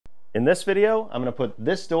In this video, I'm going to put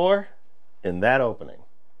this door in that opening.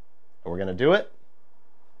 And we're going to do it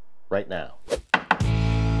right now.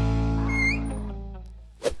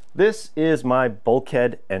 This is my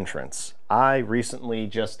bulkhead entrance. I recently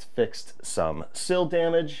just fixed some sill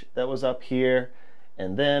damage that was up here,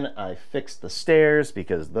 and then I fixed the stairs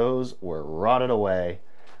because those were rotted away.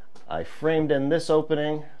 I framed in this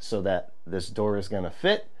opening so that this door is going to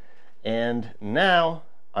fit, and now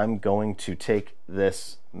I'm going to take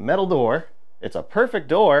this metal door. It's a perfect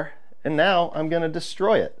door, and now I'm going to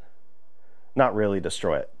destroy it. Not really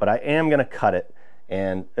destroy it, but I am going to cut it,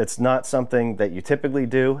 and it's not something that you typically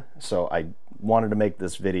do, so I wanted to make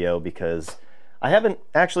this video because I haven't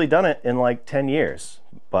actually done it in like 10 years,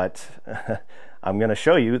 but I'm going to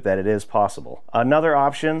show you that it is possible. Another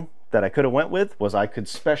option that I could have went with was I could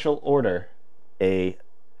special order a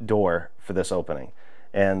door for this opening.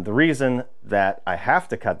 And the reason that I have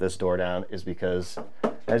to cut this door down is because,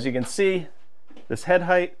 as you can see, this head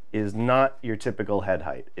height is not your typical head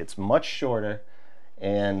height. It's much shorter,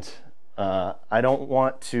 and I don't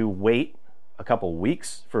want to wait a couple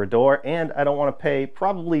weeks for a door, and I don't want to pay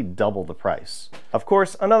probably double the price. Of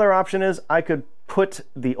course, another option is I could put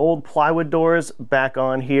the old plywood doors back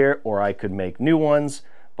on here, or I could make new ones,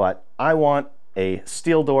 but I want a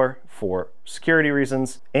steel door for security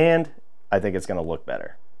reasons, and I think it's going to look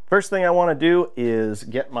better. First thing I want to do is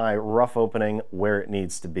get my rough opening where it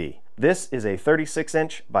needs to be. This is a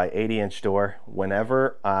 36-inch by 80-inch door.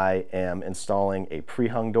 Whenever I am installing a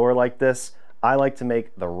pre-hung door like this, I like to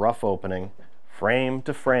make the rough opening frame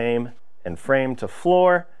to frame and frame to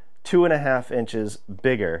floor 2.5 inches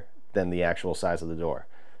bigger than the actual size of the door.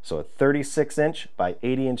 So a 36-inch by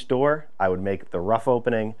 80-inch door, I would make the rough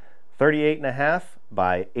opening 38.5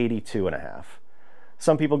 by 82.5.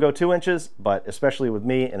 Some people go 2 inches, but especially with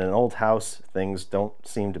me in an old house, things don't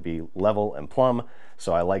seem to be level and plumb,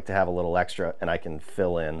 so I like to have a little extra, and I can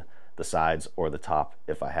fill in the sides or the top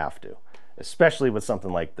if I have to. Especially with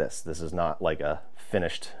something like this. This is not like a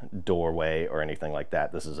finished doorway or anything like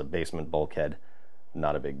that. This is a basement bulkhead,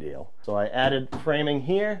 not a big deal. So I added framing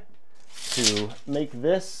here to make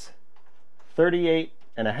this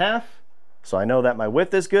 38.5. So I know that my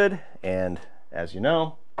width is good, and as you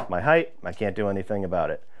know, my height, I can't do anything about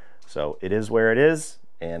it. So it is where it is,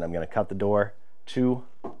 and I'm going to cut the door to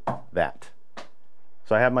that.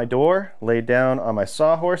 So I have my door laid down on my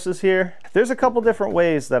sawhorses here. There's a couple different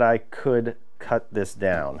ways that I could cut this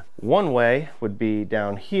down. One way would be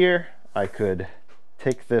down here. I could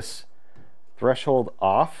take this threshold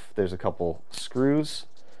off. There's a couple screws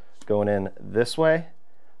going in this way.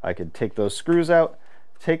 I could take those screws out,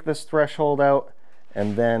 take this threshold out,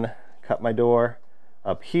 and then cut my door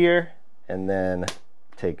up here, and then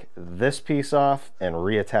take this piece off and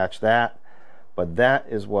reattach that. But that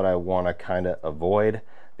is what I want to kind of avoid.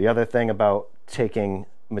 The other thing about taking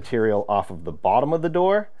material off of the bottom of the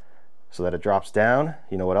door so that it drops down,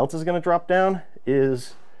 you know what else is going to drop down?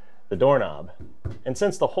 Is the doorknob. And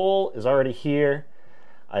since the hole is already here,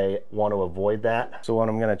 I want to avoid that. So what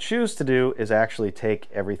I'm going to choose to do is actually take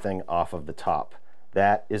everything off of the top.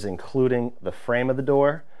 That is including the frame of the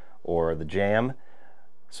door or the jamb.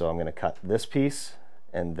 So I'm going to cut this piece,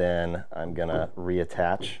 and then I'm going to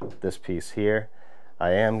reattach this piece here.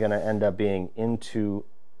 I am going to end up being into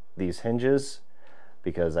these hinges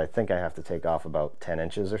because I think I have to take off about 10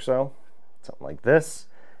 inches or so, something like this.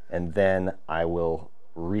 And then I'll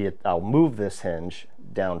move this hinge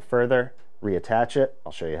down further, reattach it.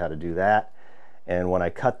 I'll show you how to do that. And when I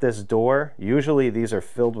cut this door, usually these are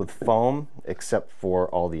filled with foam except for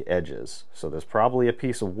all the edges. So there's probably a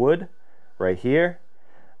piece of wood right here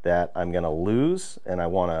that I'm going to lose, and I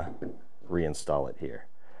want to reinstall it here.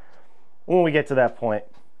 When we get to that point,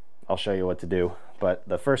 I'll show you what to do. But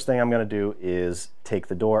the first thing I'm going to do is take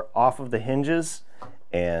the door off of the hinges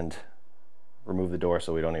and remove the door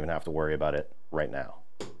so we don't even have to worry about it right now.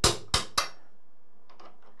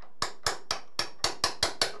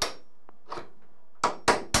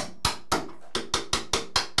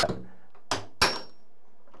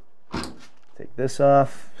 Take this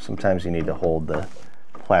off. Sometimes you need to hold the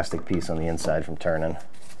plastic piece on the inside from turning.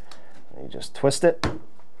 You just twist it,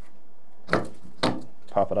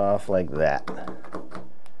 pop it off like that.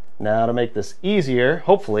 Now to make this easier,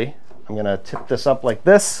 hopefully, I'm going to tip this up like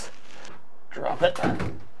this, drop it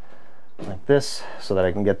like this so that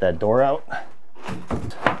I can get that door out.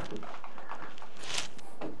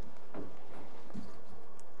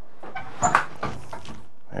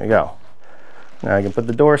 There you go. Now I can put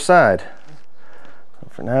the door aside.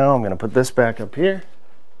 For now, I'm going to put this back up here.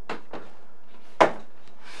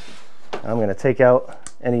 I'm going to take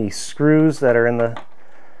out any screws that are in the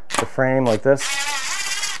frame like this.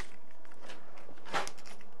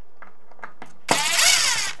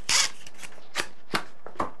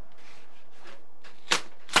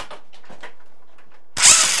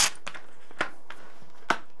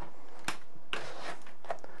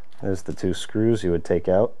 There's the 2 screws you would take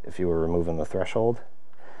out if you were removing the threshold.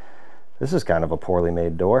 This is kind of a poorly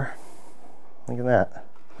made door. Look at that.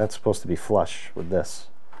 That's supposed to be flush with this.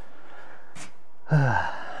 Maybe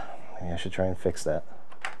I should try and fix that.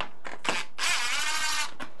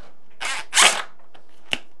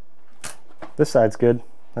 This side's good.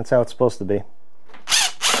 That's how it's supposed to be.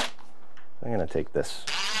 I'm gonna take this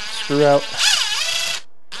screw out.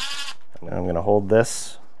 And I'm gonna hold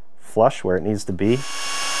this flush where it needs to be.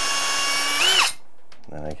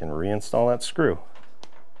 And I can reinstall that screw.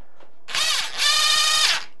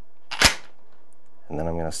 And then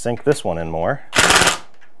I'm gonna sink this one in more.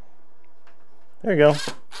 There you go.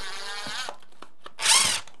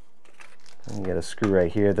 And you get a screw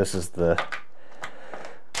right here. This is the...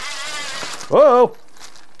 Whoa!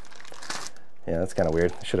 Yeah, that's kind of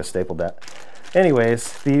weird. I should have stapled that.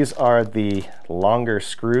 Anyways, these are the longer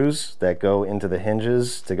screws that go into the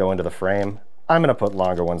hinges to go into the frame. I'm gonna put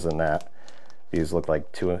longer ones than that. These look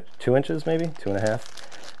like two inches, maybe 2.5.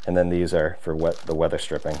 And then these are for the weather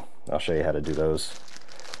stripping. I'll show you how to do those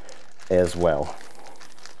as well.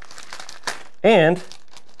 And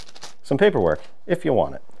some paperwork if you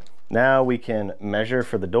want it. Now we can measure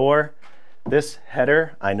for the door. This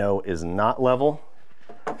header I know is not level.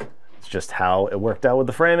 It's just how it worked out with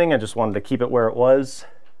the framing. I just wanted to keep it where it was.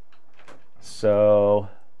 So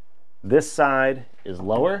this side is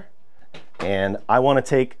lower, and I want to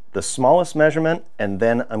take the smallest measurement, and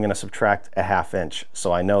then I'm going to subtract a 1/2 inch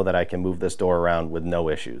so I know that I can move this door around with no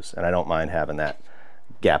issues, and I don't mind having that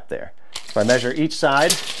gap there. If I measure each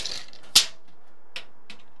side,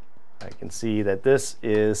 I can see that this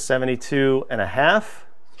is 72.5,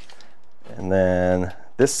 and then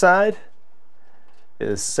this side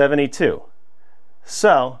is 72.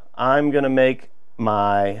 So I'm going to make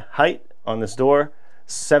my height on this door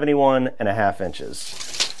 71.5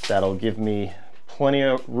 inches. That'll give me plenty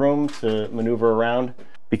of room to maneuver around.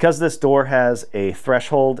 Because this door has a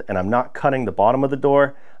threshold and I'm not cutting the bottom of the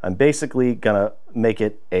door, I'm basically gonna make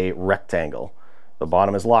it a rectangle. The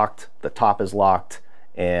bottom is locked, the top is locked,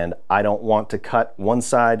 and I don't want to cut one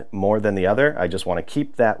side more than the other. I just want to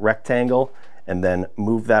keep that rectangle and then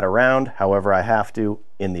move that around however I have to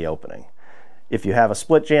in the opening. If you have a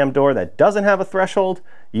split jamb door that doesn't have a threshold,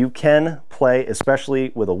 you can play,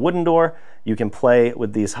 especially with a wooden door, you can play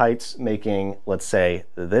with these heights, making, let's say,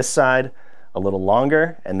 this side a little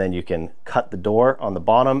longer, and then you can cut the door on the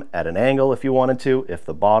bottom at an angle if you wanted to, if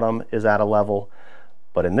the bottom is at a level.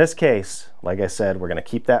 But in this case, like I said, we're gonna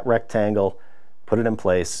keep that rectangle, put it in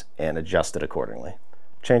place, and adjust it accordingly.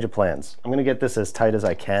 Change of plans. I'm gonna get this as tight as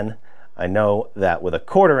I can. I know that with a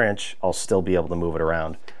 1/4 inch, I'll still be able to move it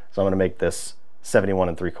around. So I'm gonna make this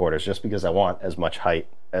 71 3/4 just because I want as much height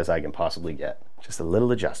as I can possibly get. Just a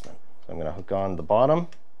little adjustment. So I'm gonna hook on the bottom.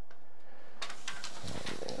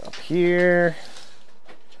 Up here,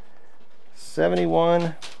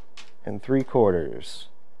 71 3/4.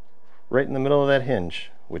 Right in the middle of that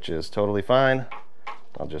hinge, which is totally fine.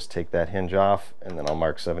 I'll just take that hinge off and then I'll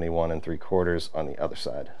mark 71 3/4 on the other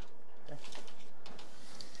side.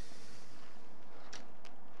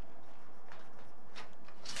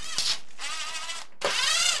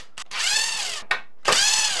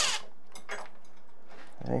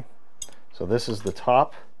 Okay. So this is the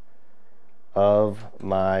top of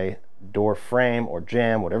my door frame or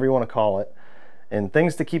jamb, whatever you want to call it. And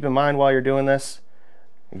things to keep in mind while you're doing this,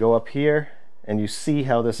 you go up here and you see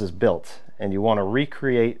how this is built, and you want to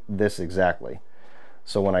recreate this exactly.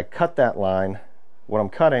 So when I cut that line, what I'm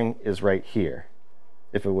cutting is right here.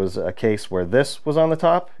 If it was a case where this was on the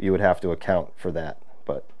top, you would have to account for that,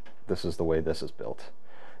 but this is the way this is built.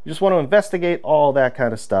 You just want to investigate all that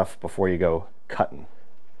kind of stuff before you go cutting.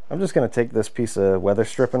 I'm just going to take this piece of weather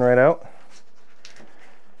stripping right out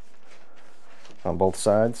on both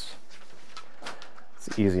sides.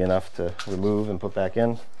 It's easy enough to remove and put back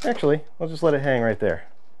in. Actually, I'll just let it hang right there.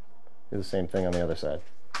 Do the same thing on the other side.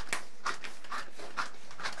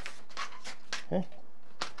 Okay,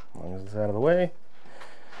 as long as it's out of the way.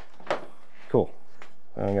 Cool.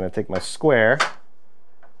 Now I'm going to take my square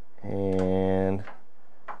and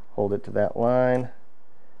hold it to that line,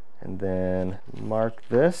 and then mark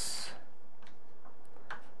this.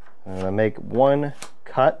 I'm going to make one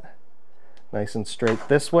cut nice and straight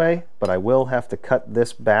this way, but I will have to cut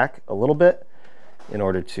this back a little bit in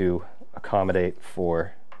order to accommodate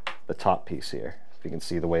for the top piece here. If you can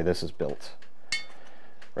see the way this is built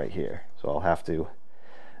right here. So I'll have to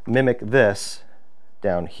mimic this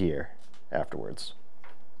down here afterwards.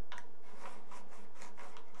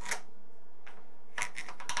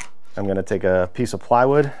 I'm going to take a piece of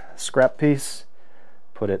plywood, scrap piece,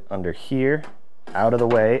 put it under here, out of the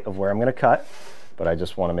way of where I'm going to cut. but I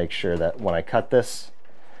just want to make sure that when I cut this,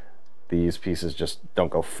 these pieces just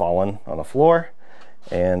don't go falling on the floor.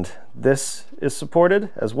 And this is supported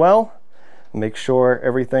as well. Make sure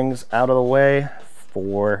everything's out of the way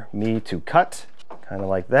for me to cut, kind of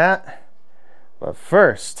like that. But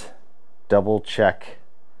first, double check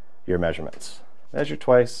your measurements. Measure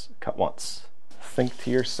twice, cut once. Think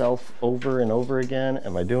to yourself over and over again,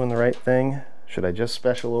 am I doing the right thing? Should I just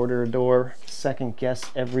special order a door? Second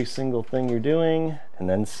guess every single thing you're doing, and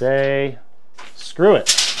then say, screw it,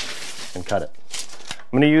 and cut it.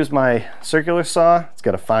 I'm gonna use my circular saw. It's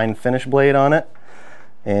got a fine finish blade on it,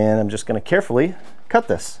 and I'm just gonna carefully cut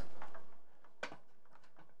this.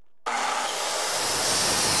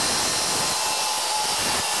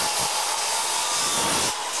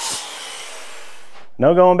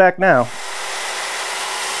 No going back now.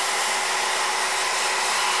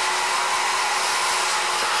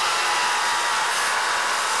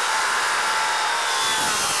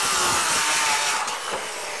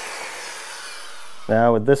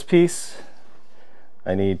 Now with this piece,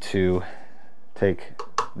 I need to take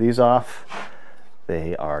these off.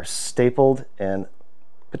 They are stapled and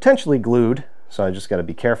potentially glued, so I just got to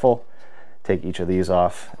be careful. Take each of these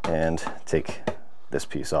off and take this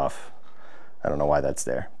piece off. I don't know why that's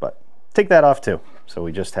there, but take that off too. So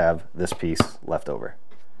we just have this piece left over.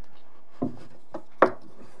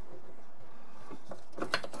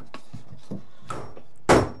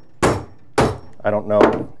 I don't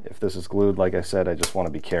know if this is glued. Like I said, I just want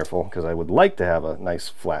to be careful because I would like to have a nice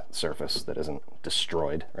flat surface that isn't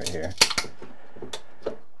destroyed right here.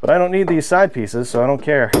 But I don't need these side pieces, so I don't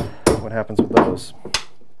care what happens with those.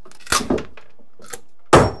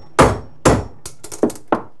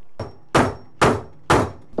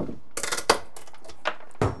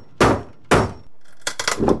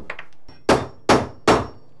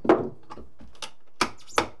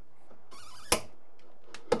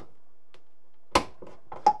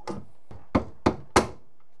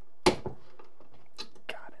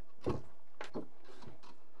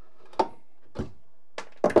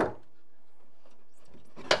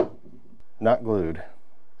 Not glued.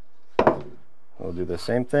 We'll do the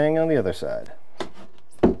same thing on the other side.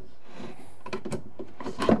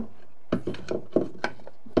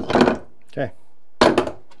 Okay.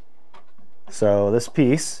 So this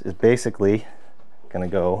piece is basically going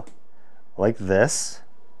to go like this.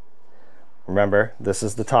 Remember, this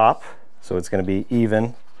is the top, so it's going to be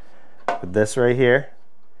even with this right here.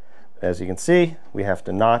 As you can see, we have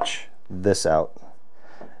to notch this out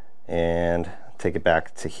and take it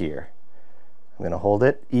back to here. I'm going to hold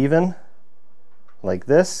it even like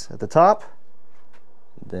this at the top.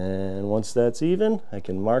 Then once that's even, I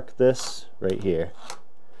can mark this right here.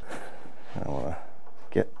 I want to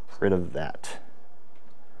get rid of that.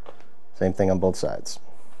 Same thing on both sides.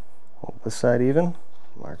 Hold this side even,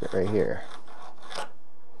 mark it right here.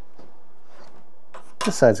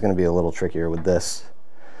 This side's going to be a little trickier with this,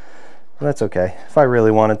 but that's okay. If I really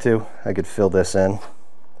wanted to, I could fill this in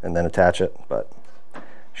and then attach it, but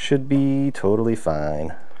should be totally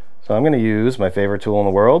fine. So I'm going to use my favorite tool in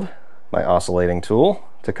the world, my oscillating tool,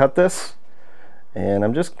 to cut this. And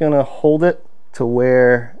I'm just going to hold it to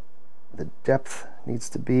where the depth needs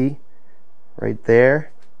to be, right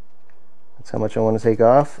there. That's how much I want to take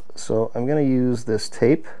off. So I'm going to use this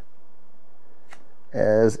tape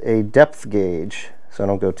as a depth gauge so I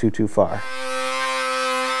don't go too far.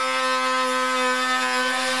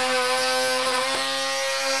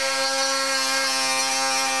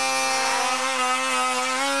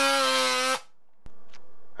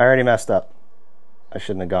 I already messed up. I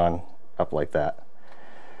shouldn't have gone up like that.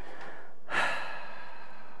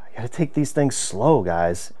 I gotta take these things slow,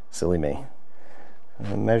 guys. Silly me. I'm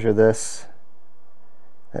gonna measure this.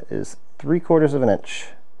 That is 3/4 of an inch.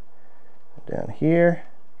 Down here,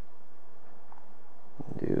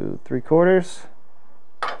 do 3/4.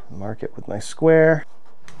 Mark it with my square.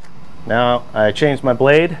 Now I changed my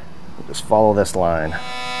blade. Just follow this line.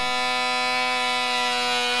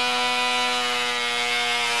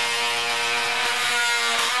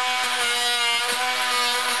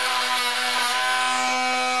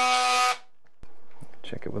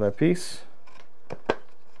 Check it with that piece.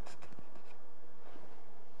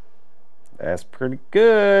 That's pretty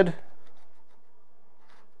good.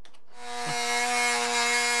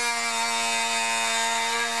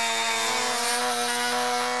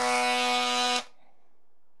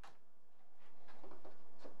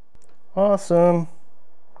 Awesome.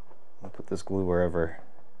 I'll put this glue wherever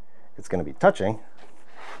it's going to be touching.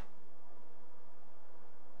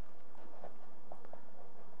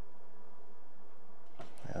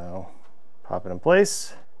 Now pop it in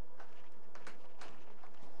place.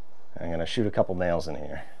 I'm going to shoot a couple nails in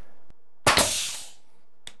here.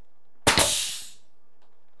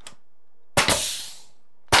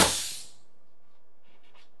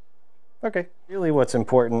 Okay, really what's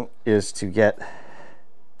important is to get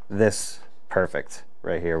this perfect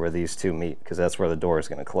right here where these two meet, because that's where the door is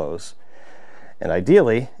going to close. And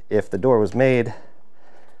ideally, if the door was made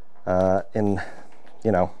in,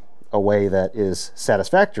 you know, a way that is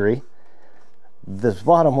satisfactory, this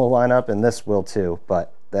bottom will line up and this will too,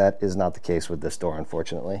 but that is not the case with this door,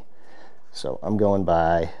 unfortunately. So I'm going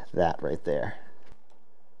by that right there.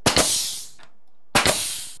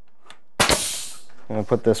 I'm going to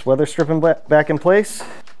put this weather stripping back in place.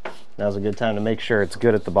 Now's a good time to make sure it's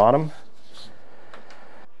good at the bottom.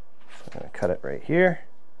 I'm going to cut it right here.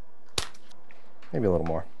 Maybe a little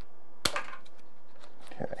more.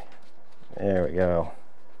 Okay, there we go.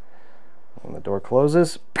 When the door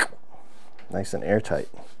closes, nice and airtight.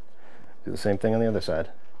 Do the same thing on the other side.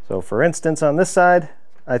 So for instance, on this side,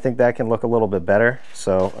 I think that can look a little bit better.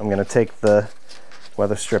 So I'm going to take the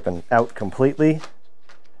weather stripping out completely.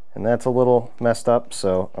 And that's a little messed up,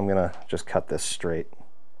 so I'm gonna just cut this straight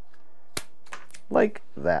like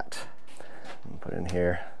that. And put in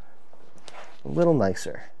here a little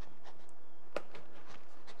nicer.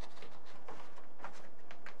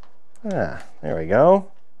 Ah, there we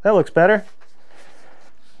go. That looks better.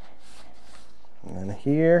 And then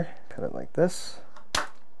here, cut it like this.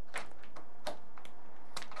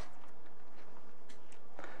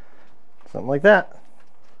 Something like that.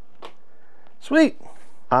 Sweet.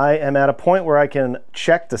 I am at a point where I can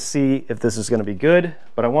check to see if this is going to be good,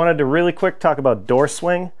 but I wanted to really quick talk about door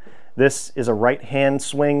swing. This is a right-hand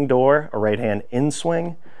swing door, a right-hand in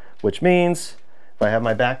swing, which means if I have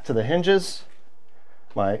my back to the hinges,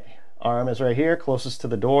 my arm is right here, closest to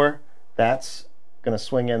the door, that's going to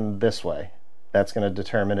swing in this way. That's going to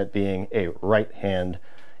determine it being a right-hand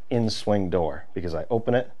in swing door because I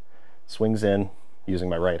open it, swings in using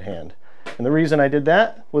my right hand. And the reason I did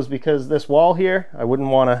that was because this wall here, I wouldn't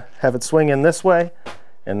want to have it swing in this way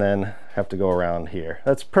and then have to go around here.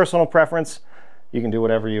 That's personal preference. You can do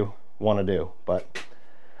whatever you want to do. But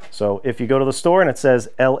so if you go to the store and it says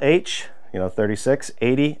LH, you know, 36,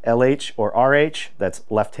 80, LH or RH, that's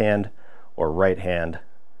left hand or right hand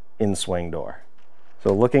in swing door.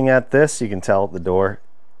 So looking at this, you can tell the door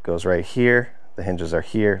goes right here. The hinges are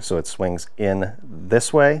here, so it swings in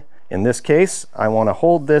this way. In this case, I want to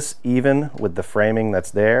hold this even with the framing that's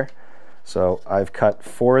there. So I've cut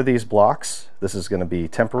 4 of these blocks. This is going to be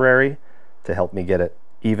temporary to help me get it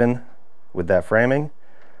even with that framing.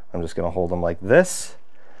 I'm just going to hold them like this,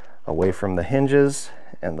 away from the hinges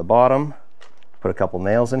and the bottom. Put a couple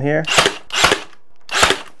nails in here.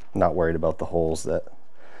 Not worried about the holes that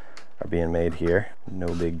are being made here. No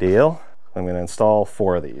big deal. I'm going to install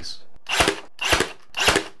 4 of these.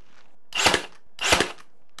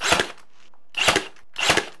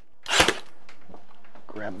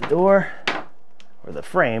 Grab the door, or the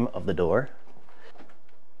frame of the door.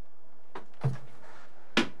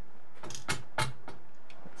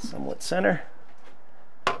 Somewhat center.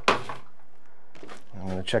 I'm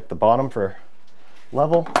going to check the bottom for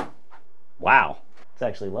level. Wow, it's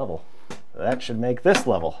actually level. That should make this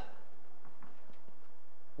level.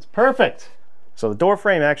 It's perfect. So the door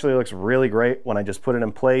frame actually looks really great when I just put it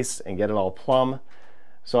in place and get it all plumb.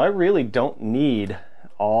 So I really don't need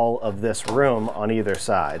all of this room on either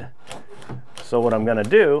side. So what I'm going to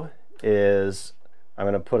do is I'm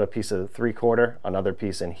going to put a piece of 3/4, another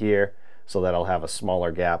piece in here, so that I'll have a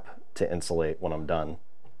smaller gap to insulate when I'm done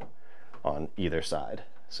on either side.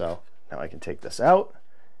 So now I can take this out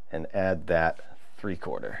and add that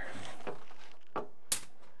 3/4.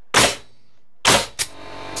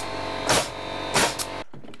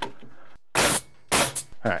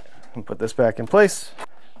 All right, and put this back in place.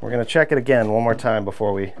 We're going to check it again one more time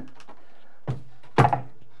before we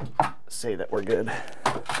say that we're good.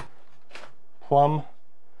 Plumb.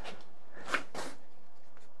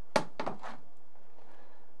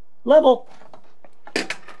 Level.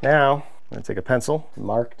 Now, I'm going to take a pencil,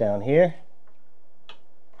 mark down here.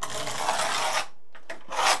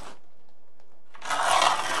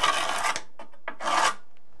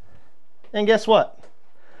 And guess what?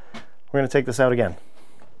 We're going to take this out again.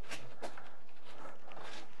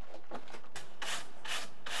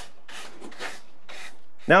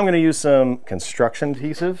 Now I'm going to use some construction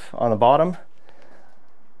adhesive on the bottom.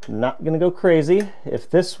 Not going to go crazy. If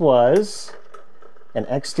this was an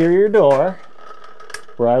exterior door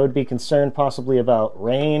where I would be concerned possibly about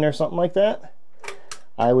rain or something like that,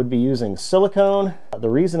 I would be using silicone. The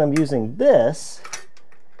reason I'm using this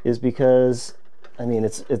is because, I mean,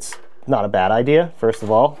 it's not a bad idea, first of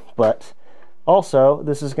all, but Also,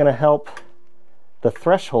 this is going to help the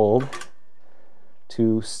threshold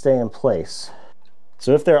to stay in place.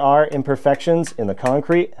 So if there are imperfections in the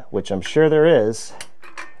concrete, which I'm sure there is,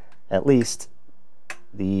 at least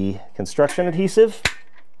the construction adhesive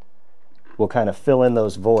will kind of fill in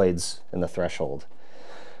those voids in the threshold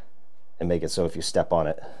and make it so if you step on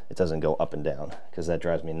it, it doesn't go up and down, because that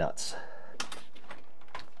drives me nuts.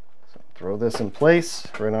 So throw this in place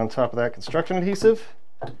right on top of that construction adhesive.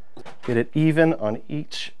 Get it even on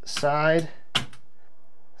each side,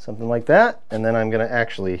 something like that. And then I'm going to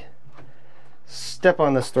actually step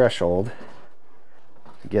on this threshold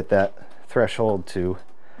to get that threshold to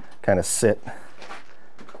kind of sit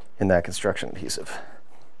in that construction adhesive.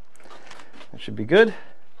 It should be good.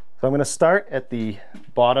 So I'm going to start at the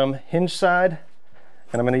bottom hinge side,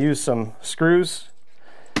 and I'm going to use some screws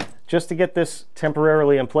just to get this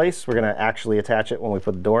temporarily in place. We're going to actually attach it when we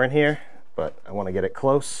put the door in here, but I want to get it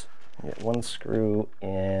close. Get one screw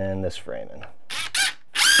in this framing.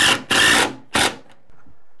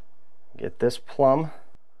 Get this plumb.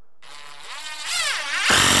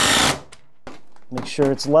 Make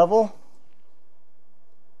sure it's level.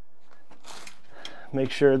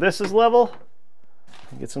 Make sure this is level.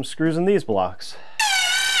 Get some screws in these blocks.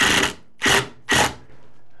 I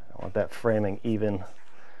want that framing even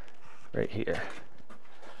right here.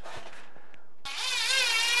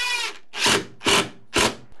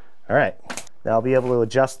 All right, now I'll be able to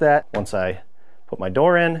adjust that once I put my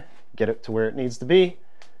door in, get it to where it needs to be,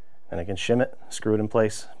 and I can shim it, screw it in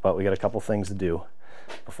place. But we got a couple things to do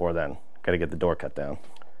before then. Got to get the door cut down.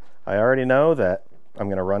 I already know that I'm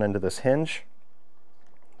going to run into this hinge,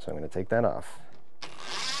 so I'm going to take that off.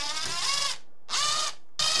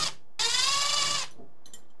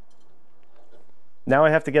 Now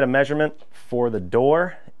I have to get a measurement for the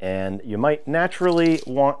door, and you might naturally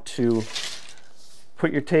want to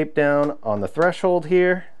put your tape down on the threshold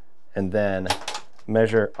here and then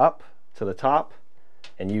measure up to the top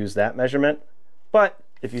and use that measurement. But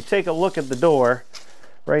if you take a look at the door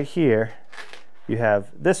right here, you have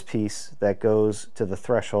this piece that goes to the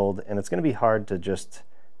threshold, and it's going to be hard to just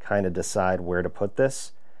kind of decide where to put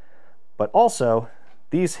this. But also,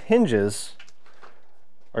 these hinges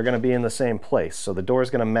are going to be in the same place, so the door is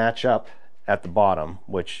going to match up at the bottom,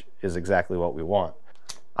 which is exactly what we want.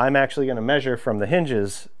 I'm actually going to measure from the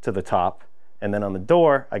hinges to the top, and then on the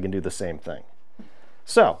door I can do the same thing.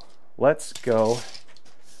 So let's go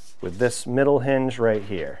with this middle hinge right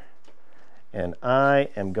here, and I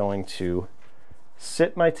am going to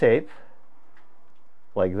sit my tape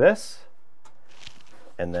like this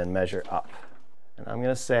and then measure up, and I'm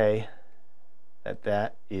going to say that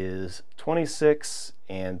that is 26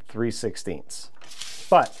 3/16.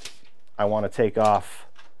 But I want to take off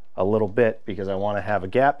a little bit because I want to have a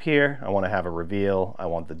gap here, I want to have a reveal, I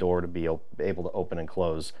want the door to be able to open and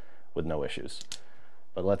close with no issues.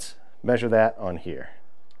 But let's measure that on here.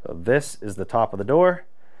 So this is the top of the door.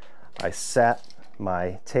 I sat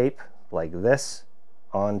my tape like this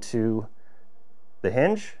onto the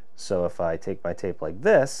hinge, so if I take my tape like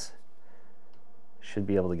this, I should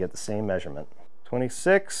be able to get the same measurement.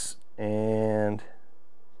 26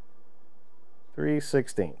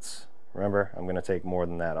 3/16. Remember, I'm going to take more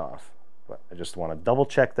than that off, but I just want to double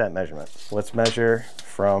check that measurement. Let's measure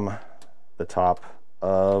from the top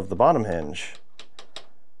of the bottom hinge.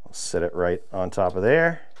 I'll sit it right on top of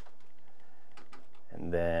there,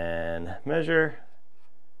 and then measure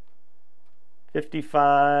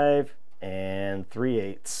 55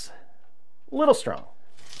 3/8. A little strong.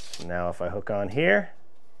 Now if I hook on here,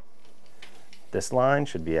 this line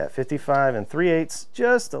should be at 55 3/8,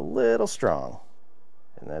 just a little strong.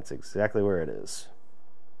 And that's exactly where it is.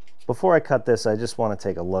 Before I cut this, I just want to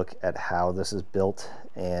take a look at how this is built,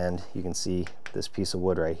 and you can see this piece of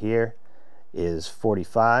wood right here is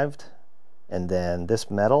 45'd, and then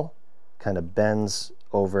this metal kind of bends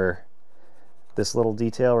over this little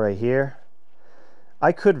detail right here.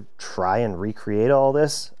 I could try and recreate all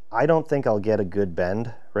this. I don't think I'll get a good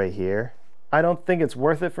bend right here. I don't think it's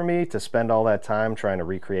worth it for me to spend all that time trying to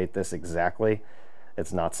recreate this exactly.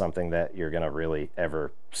 It's not something that you're going to really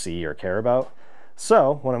ever see or care about.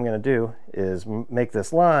 So what I'm going to do is make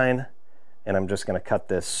this line, and I'm just going to cut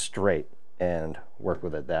this straight and work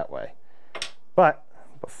with it that way. But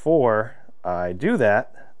before I do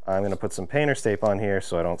that, I'm going to put some painter's tape on here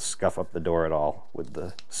so I don't scuff up the door at all with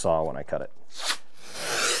the saw when I cut it.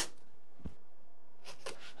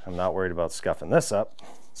 I'm not worried about scuffing this up,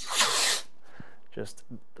 just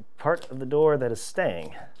the part of the door that is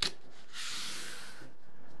staying.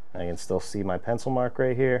 I can still see my pencil mark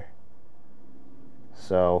right here.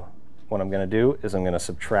 So what I'm going to do is I'm going to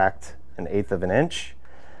subtract 1/8 of an inch.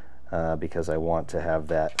 because I want to have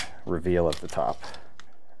that reveal at the top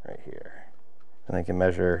right here. And I can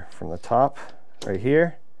measure from the top right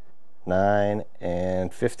here, 9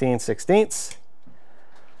 15/16.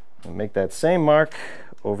 And make that same mark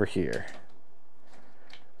over here,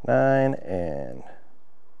 9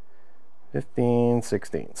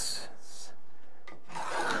 15/16.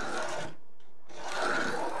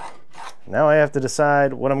 Now I have to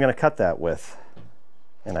decide what I'm going to cut that with,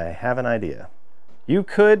 and I have an idea. You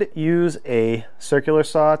could use a circular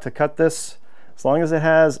saw to cut this, as long as it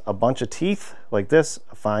has a bunch of teeth like this,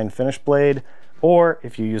 a fine finish blade, or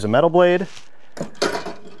if you use a metal blade,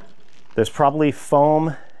 there's probably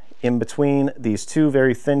foam in between these two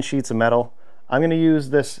very thin sheets of metal. I'm going to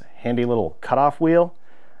use this handy little cutoff wheel,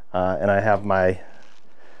 and I have my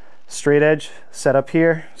straight edge set up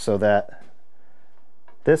here so that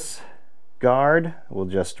this guard will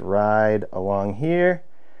just ride along here,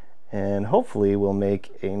 and hopefully we'll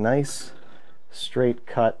make a nice straight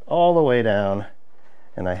cut all the way down.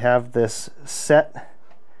 And I have this set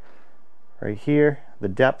right here, the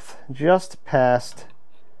depth just past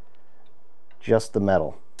just the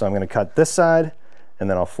metal. So I'm going to cut this side, and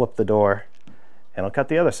then I'll flip the door and I'll cut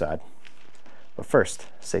the other side. But first,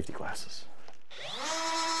 safety glasses.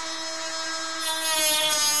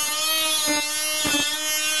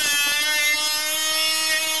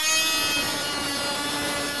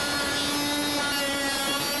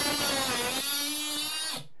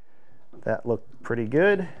 That looked pretty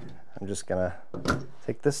good. I'm just gonna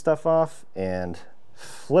take this stuff off and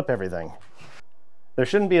flip everything. There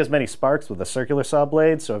shouldn't be as many sparks with a circular saw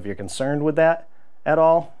blade, so if you're concerned with that at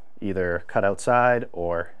all, either cut outside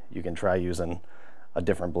or you can try using a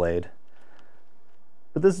different blade.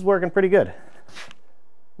 But this is working pretty good.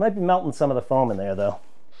 Might be melting some of the foam in there though.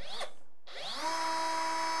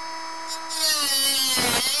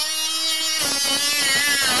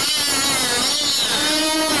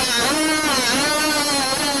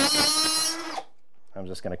 I'm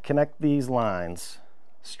just going to connect these lines,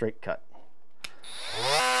 straight cut.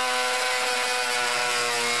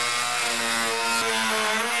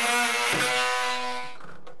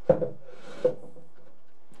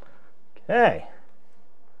 Okay.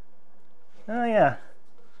 Oh yeah,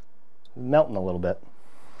 melting a little bit.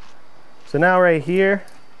 So now right here,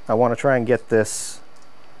 I want to try and get this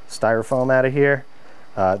styrofoam out of here.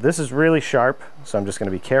 This is really sharp, so I'm just going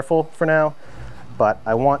to be careful for now. But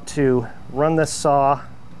I want to run this saw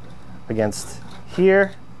against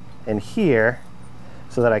here and here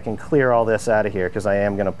so that I can clear all this out of here, because I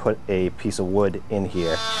am going to put a piece of wood in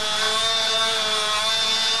here.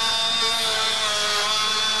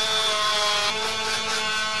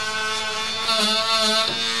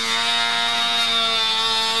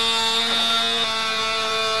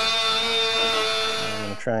 I'm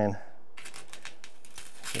going to try and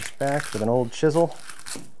get this back with an old chisel.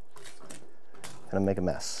 Gonna make a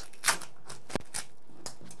mess.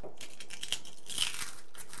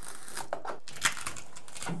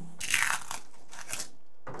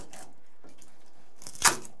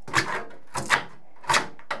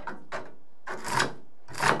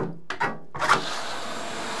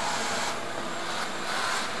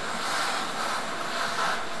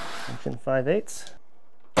 Inch 5/8.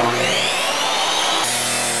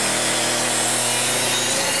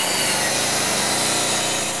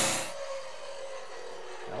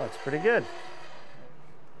 Looks pretty good.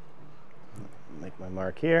 Make my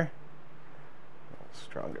mark here. A little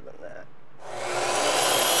stronger than that.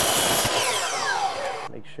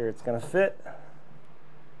 Make sure it's gonna fit.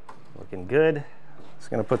 Looking good. Just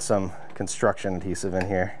gonna put some construction adhesive in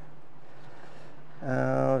here.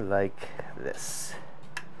 Oh, like this.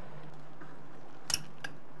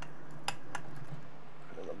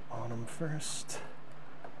 Put the bottom first.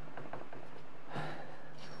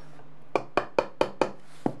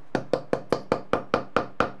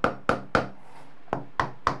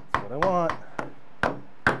 I want.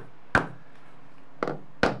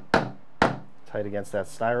 Tight against that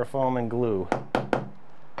styrofoam and glue. I'm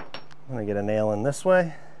gonna get a nail in this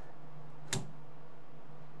way.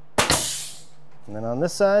 And then on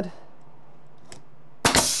this side.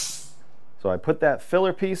 So I put that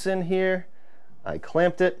filler piece in here, I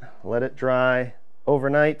clamped it, let it dry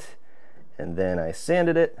overnight, and then I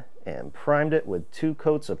sanded it and primed it with 2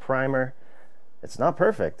 coats of primer. It's not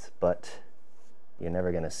perfect, but you're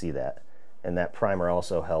never going to see that. And that primer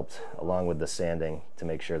also helped, along with the sanding, to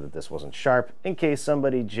make sure that this wasn't sharp in case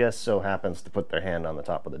somebody just so happens to put their hand on the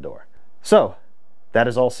top of the door. So that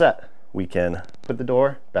is all set. We can put the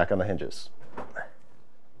door back on the hinges.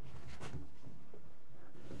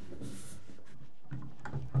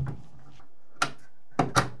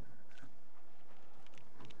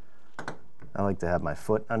 I like to have my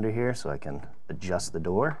foot under here so I can adjust the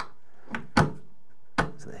door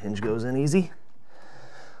so the hinge goes in easy.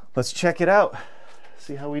 Let's check it out,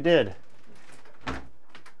 see how we did.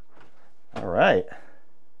 All right,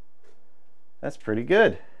 that's pretty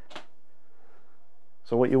good.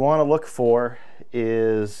 So what you want to look for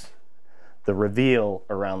is the reveal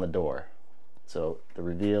around the door. So the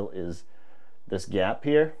reveal is this gap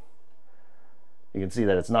here. You can see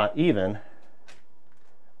that it's not even,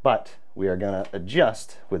 but we are going to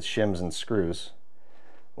adjust with shims and screws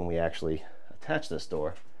when we actually attach this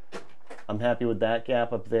door. I'm happy with that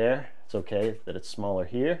gap up there. It's okay that it's smaller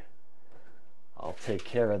here. I'll take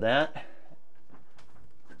care of that.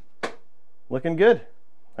 Looking good.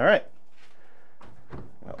 All right.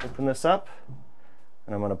 I'll open this up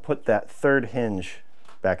and I'm going to put that third hinge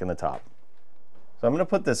back in the top. So I'm going to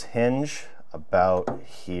put this hinge about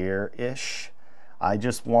here-ish. I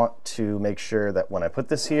just want to make sure that when I put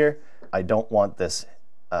this here, I don't want this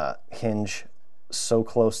hinge so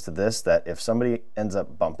close to this that if somebody ends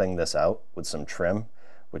up bumping this out with some trim,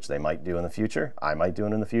 which they might do in the future, I might do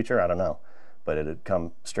it in the future, I don't know, but it'd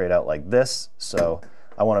come straight out like this. So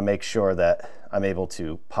I want to make sure that I'm able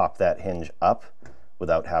to pop that hinge up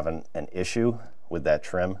without having an issue with that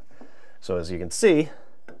trim. So as you can see,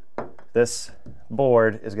 this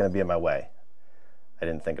board is going to be in my way. I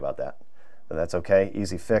didn't think about that, but that's okay,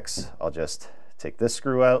 easy fix. I'll just take this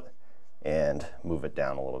screw out and move it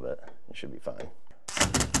down a little bit. It should be fine.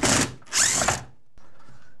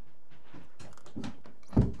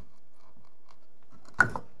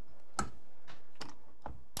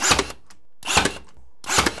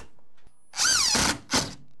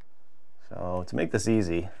 So to make this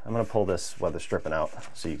easy, I'm going to pull this weather stripping out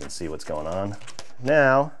so you can see what's going on.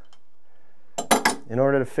 Now, in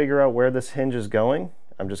order to figure out where this hinge is going,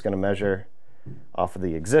 I'm just going to measure off of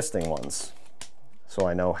the existing ones so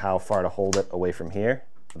I know how far to hold it away from here.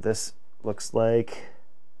 This looks like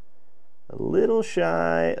a little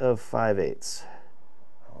shy of 5/8.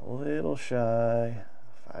 A little shy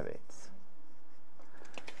of 5/8.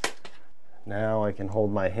 Now I can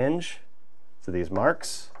hold my hinge to these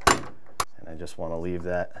marks, and I just want to leave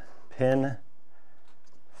that pin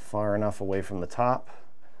far enough away from the top.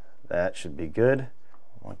 That should be good.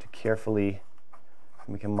 I want to carefully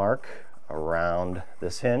make a mark around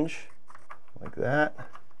this hinge like that,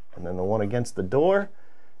 and then the one against the door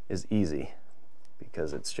is easy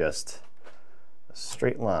because it's just a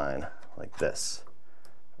straight line like this.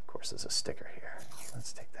 Of course, there's a sticker here.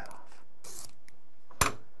 Let's take that off.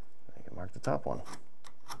 I can mark the top one.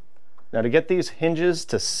 Now to get these hinges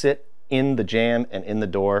to sit in the jamb and in the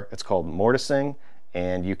door, it's called mortising,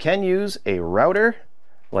 and you can use a router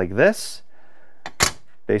like this.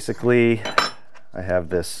 Basically, I have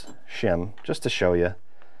this shim just to show you.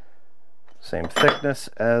 Same thickness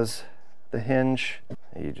as the hinge.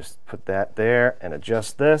 You just put that there and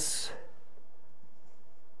adjust this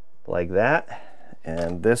like that,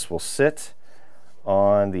 and this will sit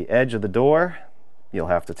on the edge of the door. You'll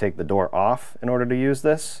have to take the door off in order to use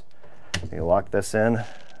this. You lock this in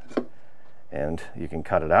and you can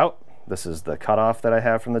cut it out. This is the cutoff that I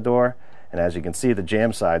have from the door, and as you can see, the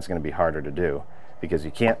jamb side is going to be harder to do because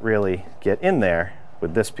you can't really get in there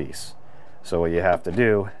with this piece. So what you have to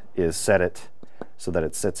do is set it so that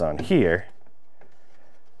it sits on here,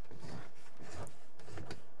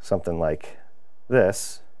 something like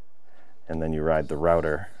this, and then you ride the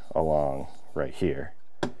router along right here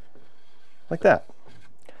like that.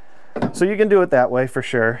 So you can do it that way for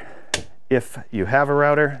sure if you have a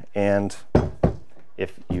router and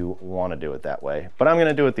if you want to do it that way, but I'm going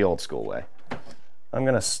to do it the old school way. I'm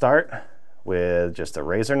going to start with just a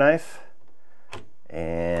razor knife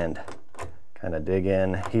and kind of dig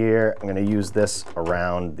in here. I'm going to use this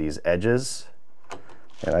around these edges,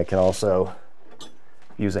 and I can also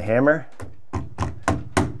use a hammer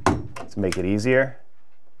to make it easier.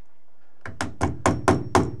 And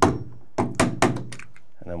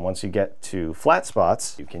then once you get to flat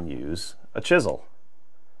spots, you can use a chisel.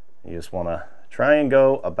 You just want to try and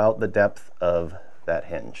go about the depth of that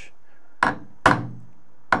hinge. There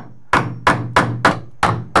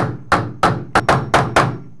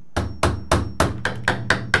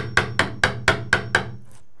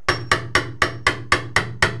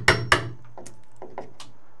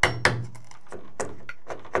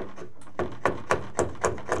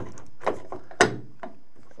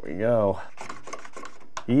we go.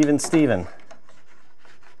 Even Steven.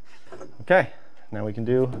 Okay, now we can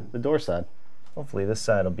do the door side. Hopefully this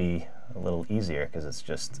side will be a little easier because it's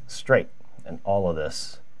just straight and all of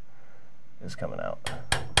this is coming out.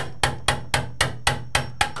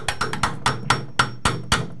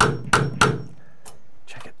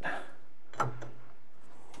 Check it.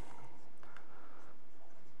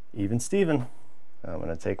 even Steven. I'm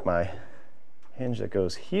going to take my hinge that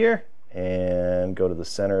goes here and go to the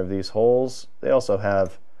center of these holes. They also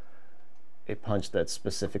have a punch that's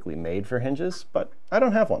specifically made for hinges, but I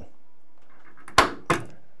don't have one.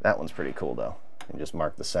 That one's pretty cool though. You can just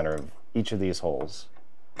mark the center of each of these holes.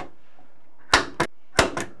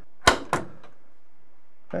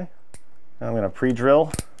 Okay, now I'm going to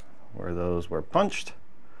pre-drill where those were punched.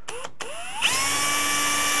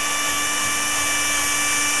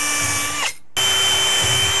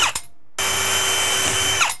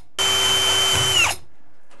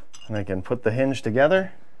 And I can put the hinge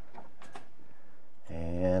together,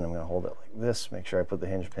 and I'm going to hold it like this, make sure I put the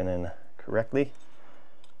hinge pin in correctly.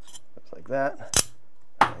 Just like that.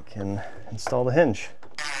 I can install the hinge.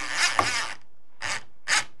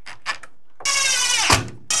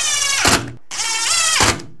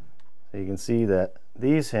 So you can see that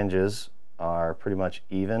these hinges are pretty much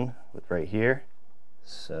even with right here.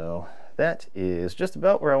 So that is just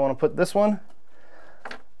about where I want to put this one.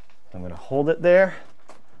 I'm going to hold it there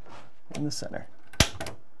in the center.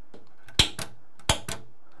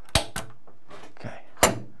 Okay,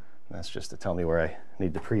 and that's just to tell me where I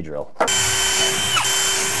need to pre-drill.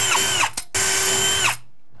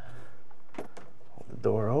 Hold the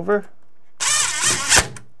door over,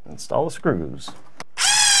 install the screws.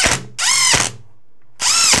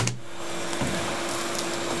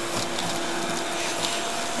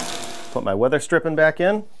 Put my weather stripping back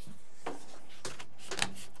in.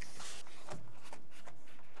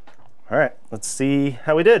 All right, let's see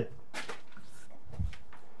how we did.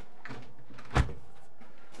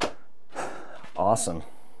 Awesome.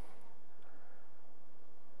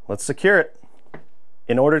 Let's secure it.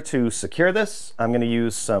 In order to secure this, I'm going to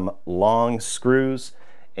use some long screws,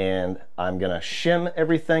 and I'm going to shim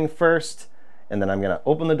everything first, and then I'm going to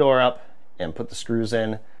open the door up and put the screws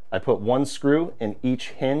in. I put one screw in each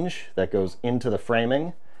hinge that goes into the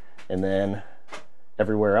framing, and then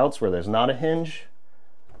everywhere else where there's not a hinge,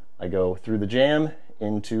 I go through the jamb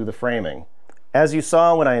into the framing. As you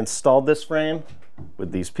saw when I installed this frame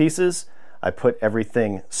with these pieces, I put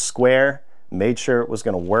everything square, made sure it was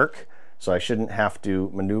going to work, so I shouldn't have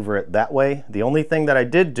to maneuver it that way. The only thing that I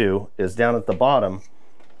did do is down at the bottom,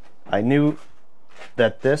 I knew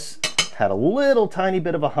that this had a little tiny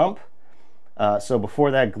bit of a hump. So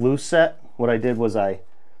before that glue set, what I did was I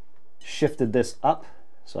shifted this up.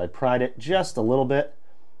 So I pried it just a little bit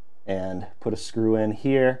and put a screw in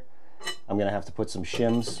here. I'm going to have to put some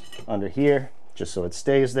shims under here just so it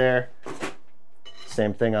stays there.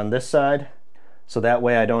 Same thing on this side. So that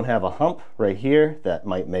way I don't have a hump right here that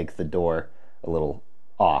might make the door a little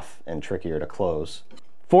off and trickier to close.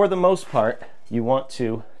 For the most part, you want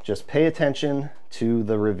to just pay attention to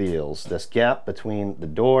the reveals, this gap between the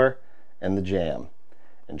door and the jamb,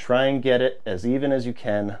 and try and get it as even as you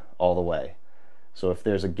can all the way. So if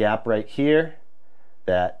there's a gap right here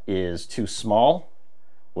that is too small,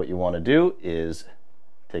 what you want to do is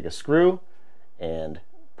take a screw and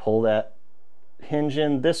pull that hinge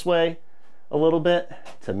in this way a little bit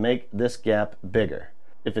to make this gap bigger.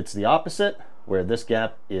 If it's the opposite, where this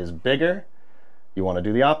gap is bigger, you want to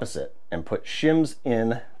do the opposite and put shims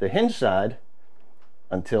in the hinge side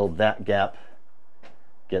until that gap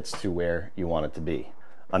gets to where you want it to be.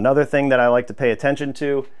 Another thing that I like to pay attention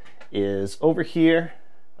to is over here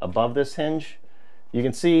above this hinge. You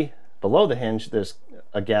can see below the hinge there's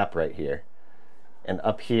a gap right here, and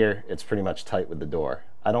up here it's pretty much tight with the door.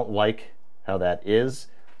 I don't like how that is,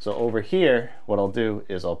 so over here what I'll do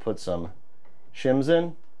is I'll put some shims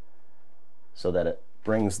in so that it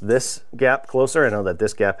brings this gap closer. I know that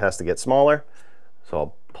this gap has to get smaller, so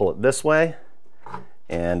I'll pull it this way.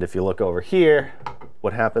 And if you look over here,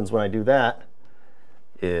 what happens when I do that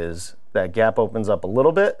is that gap opens up a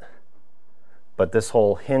little bit, but this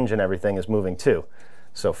whole hinge and everything is moving too.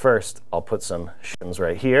 So first I'll put some shims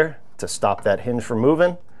right here to stop that hinge from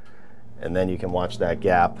moving, and then you can watch that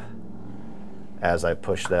gap as I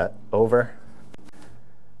push that over.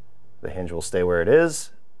 The hinge will stay where it is,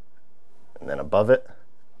 and then above it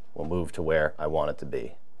will move to where I want it to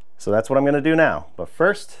be. So that's what I'm going to do now. But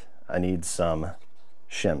first I need some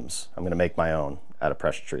shims. I'm going to make my own out of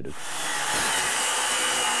pressure treated.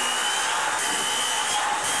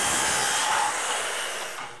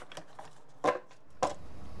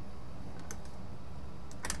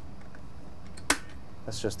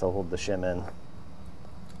 That's just to hold the shim in.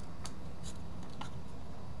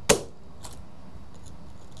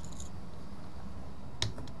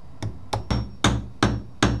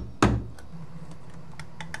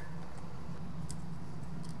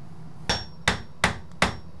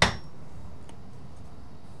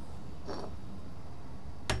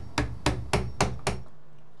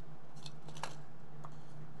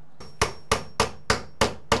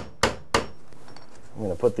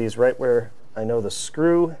 going to put these right where I know the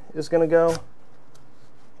screw is going to go.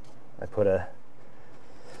 I put a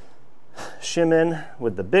shim in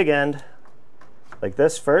with the big end like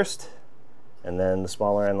this first, and then the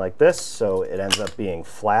smaller end like this, so it ends up being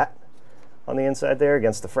flat on the inside there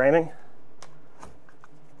against the framing.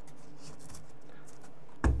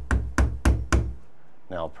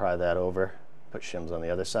 Now I'll pry that over, put shims on the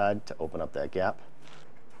other side to open up that gap.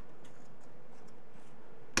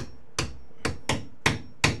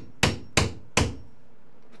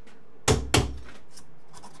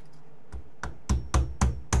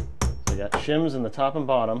 So I got shims in the top and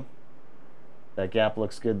bottom. That gap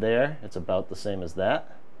looks good there. It's about the same as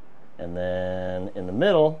that. And then in the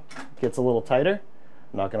middle, it gets a little tighter.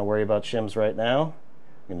 I'm not going to worry about shims right now.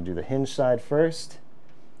 I'm going to do the hinge side first.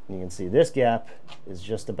 And you can see this gap is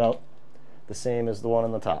just about the same as the one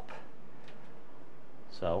on the top.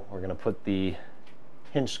 So we're going to put the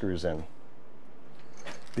hinge screws in.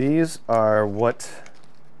 These are what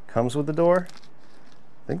comes with the door.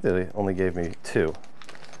 I think they only gave me 2.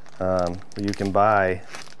 But you can buy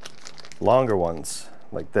longer ones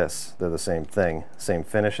like this. They're the same thing, same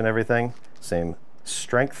finish and everything, same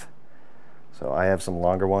strength. So I have some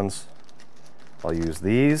longer ones. I'll use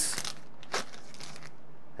these,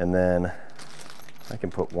 and then I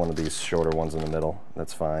can put one of these shorter ones in the middle.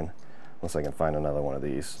 That's fine, unless I can find another one of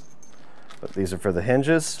these. But these are for the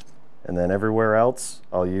hinges, and then everywhere else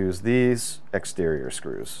I'll use these exterior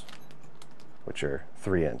screws, which are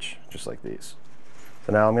 3-inch, just like these.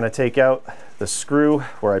 So now I'm going to take out the screw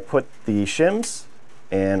where I put the shims,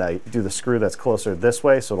 and I do the screw that's closer this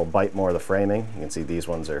way so it'll bite more of the framing. You can see these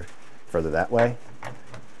ones are further that way.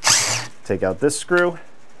 Take out this screw,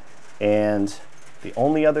 and the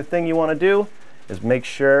only other thing you want to do is make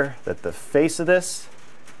sure that the face of this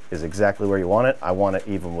is exactly where you want it. I want it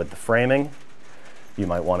even with the framing. You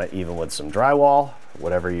might want it even with some drywall,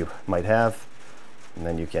 whatever you might have, and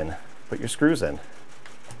then you can put your screws in.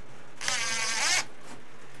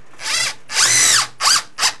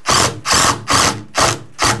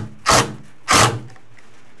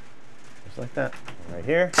 Like that, right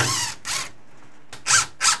here.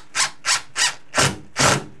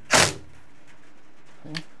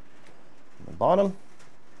 Okay. The bottom.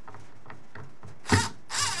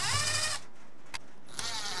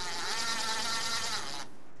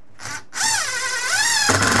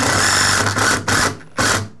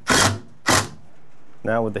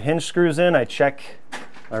 Now with the hinge screws in, I check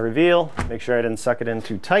my reveal, make sure I didn't suck it in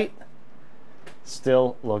too tight.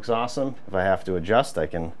 Still looks awesome. If I have to adjust, I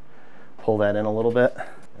can pull that in a little bit.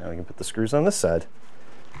 Now we can put the screws on this side.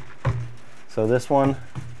 So this one,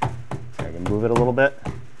 I can move it a little bit,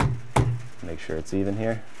 make sure it's even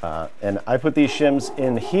here. And I put these shims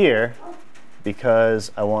in here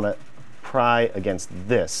because I want to pry against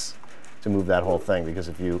this to move that whole thing, because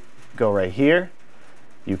if you go right here,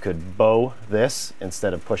 you could bow this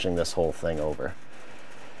instead of pushing this whole thing over.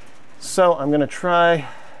 So I'm going to try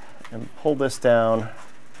and pull this down,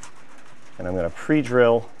 and I'm going to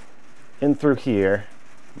pre-drill in through here.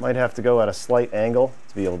 Might have to go at a slight angle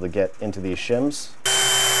to be able to get into these shims.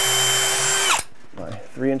 My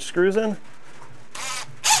 3-inch screws in.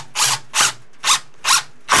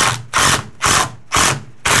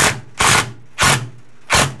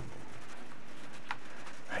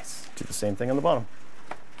 Nice. Do the same thing on the bottom.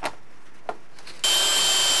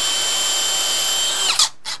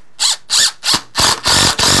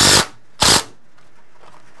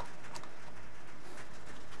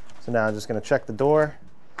 So now I'm just going to check the door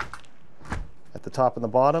at the top and the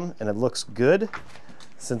bottom, and it looks good.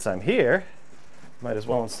 Since I'm here, might as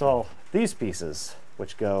well install these pieces,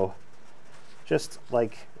 which go just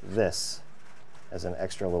like this as an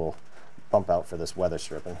extra little bump out for this weather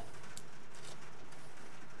stripping.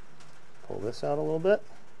 Pull this out a little bit.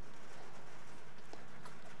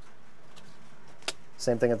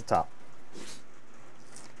 Same thing at the top.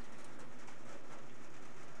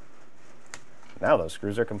 Now those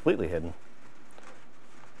screws are completely hidden.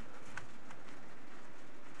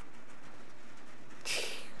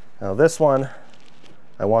 Now this one,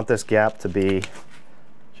 I want this gap to be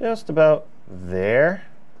just about there.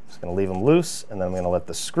 I'm just going to leave them loose, and then I'm going to let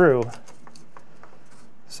the screw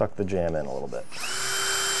suck the jam in a little bit.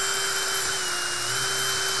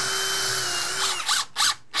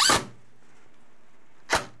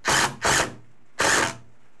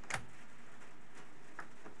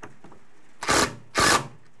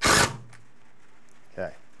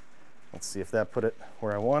 Okay, let's see if that put it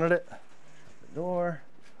where I wanted it. The door.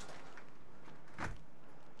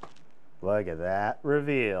 Look at that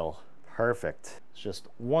reveal. Perfect. It's just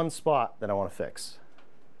one spot that I want to fix,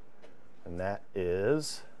 and that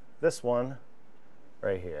is this one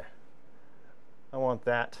right here. I want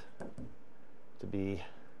that to be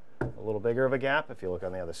a little bigger of a gap. If you look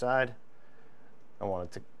on the other side, I want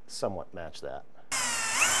it to somewhat match that.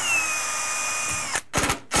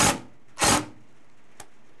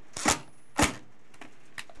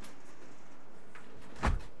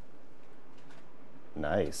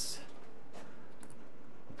 Nice.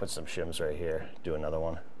 Put some shims right here, do another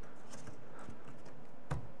one.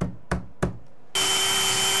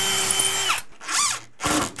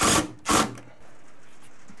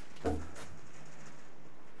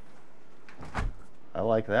 I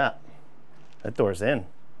like that. That door's in.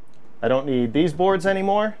 I don't need these boards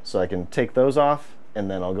anymore, so I can take those off, and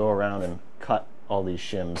then I'll go around and cut all these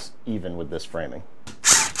shims even with this framing.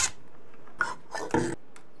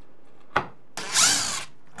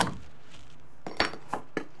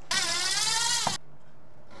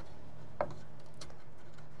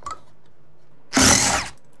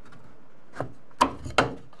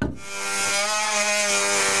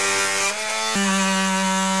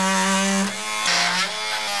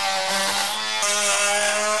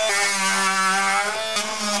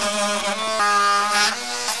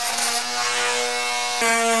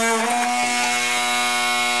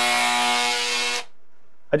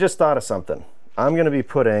 I just thought of something. I'm going to be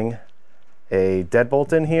putting a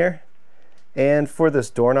deadbolt in here, and for this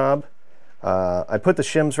doorknob, I put the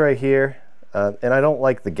shims right here, and I don't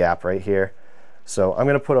like the gap right here, so I'm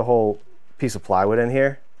going to put a whole piece of plywood in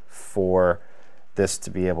here for this to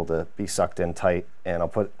be able to be sucked in tight, and I'll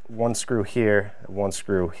put one screw here, one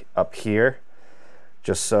screw up here,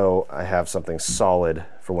 just so I have something solid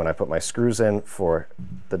for when I put my screws in for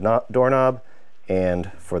the doorknob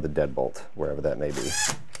and for the deadbolt, wherever that may be.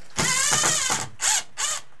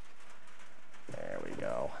 There we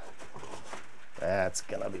go. That's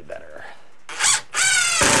gonna be better.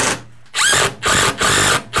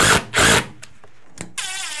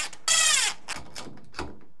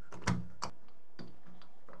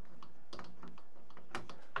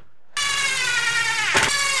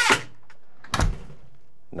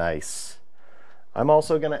 Nice. I'm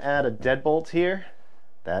also gonna add a deadbolt here.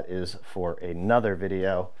 That is for another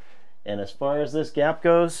video. And as far as this gap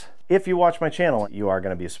goes, if you watch my channel, you are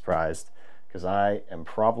going to be surprised because I am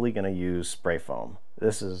probably going to use spray foam.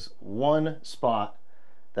 This is one spot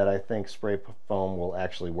that I think spray foam will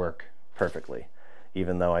actually work perfectly,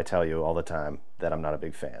 even though I tell you all the time that I'm not a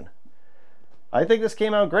big fan. I think this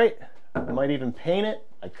came out great. I might even paint it.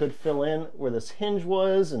 I could fill in where this hinge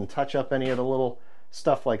was and touch up any of the little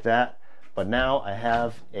stuff like that. But now I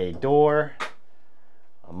have a door,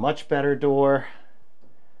 a much better door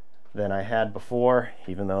than I had before,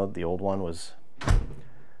 even though the old one was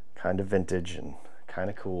kind of vintage and kind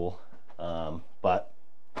of cool, but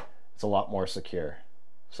it's a lot more secure.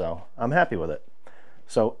 So I'm happy with it.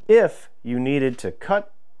 So if you needed to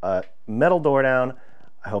cut a metal door down,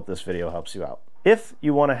 I hope this video helps you out. If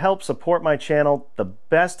you want to help support my channel, the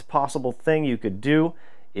best possible thing you could do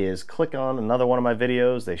is click on another one of my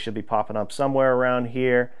videos. They should be popping up somewhere around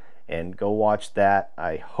here, and go watch that.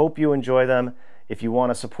 I hope you enjoy them. If you want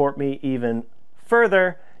to support me even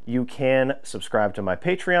further, you can subscribe to my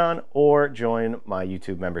Patreon or join my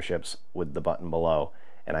YouTube memberships with the button below.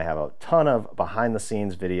 And I have a ton of behind the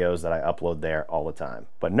scenes videos that I upload there all the time.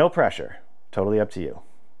 But no pressure, totally up to you.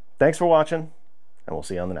 Thanks for watching, and we'll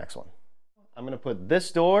see you on the next one. I'm gonna put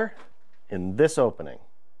this door in this opening.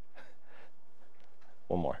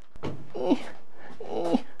 One more.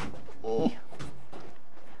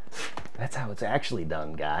 That's how it's actually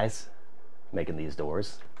done, guys. Making these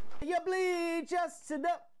doors. You bleed just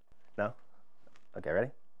enough. No? Okay, ready?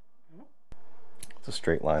 It's a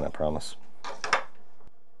straight line, I promise.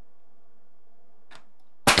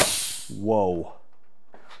 Whoa.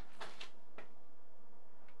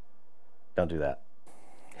 Don't do that.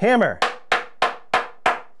 Hammer!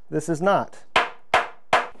 This is not.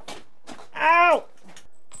 Ow!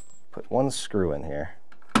 Put one screw in here.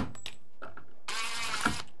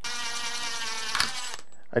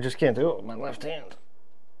 I just can't do it with my left hand.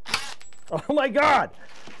 Oh my God!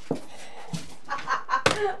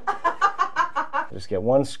 Just get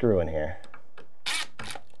one screw in here.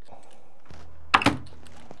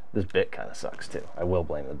 This bit kind of sucks too. I will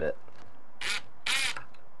blame the bit.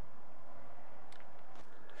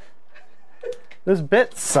 This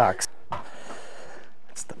bit sucks.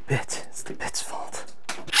 It's the bit. It's the bit's fault.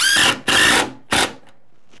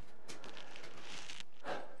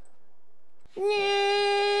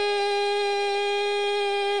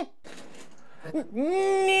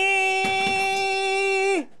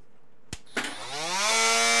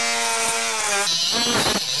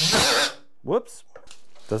 Whoops.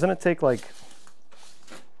 Doesn't it take like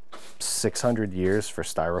 600 years for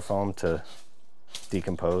styrofoam to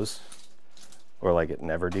decompose, or like it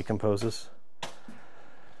never decomposes.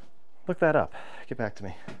 Look that up. Get back to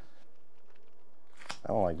me. I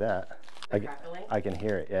don't like that. I can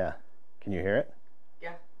hear it, yeah. Can you hear it?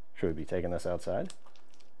 Yeah. Should we be taking this outside?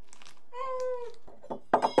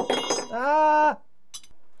 Ah!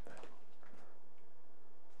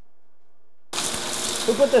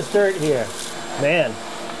 Who put this dirt here? Man,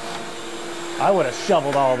 I would have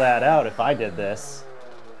shoveled all that out if I did this.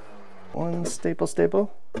 1 staple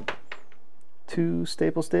staple. 2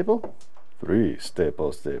 staple staple. 3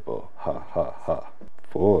 staple staple. Ha ha ha.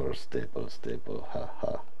 4 staple staple. Ha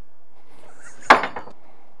ha.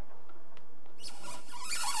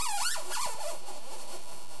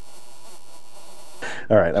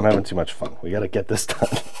 All right, I'm having too much fun. We gotta get this done.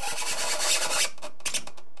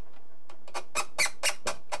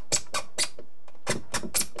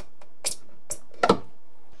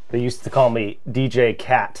 They used to call me DJ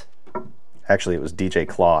Cat. Actually, it was DJ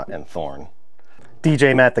Claw and Thorn.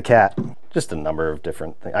 DJ Matt the Cat. Just a number of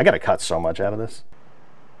different things. I gotta cut so much out of this.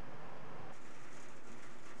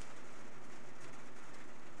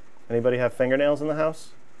 Anybody have fingernails in the house?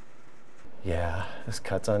 Yeah, this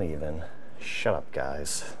cut's uneven. Shut up,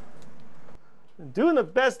 guys. I'm doing the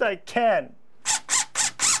best I can.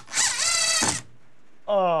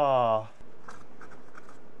 Oh.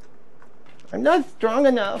 I'm not strong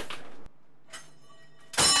enough.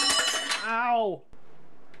 Ow.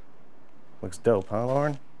 Looks dope, huh,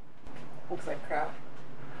 Lauren? Looks like crap.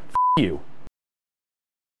 F you.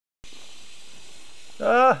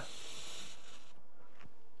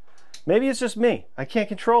 Maybe it's just me. I can't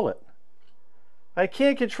control it. I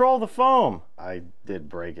can't control the foam. I did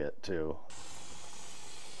break it too.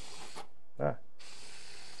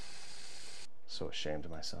 So ashamed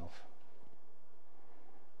of myself.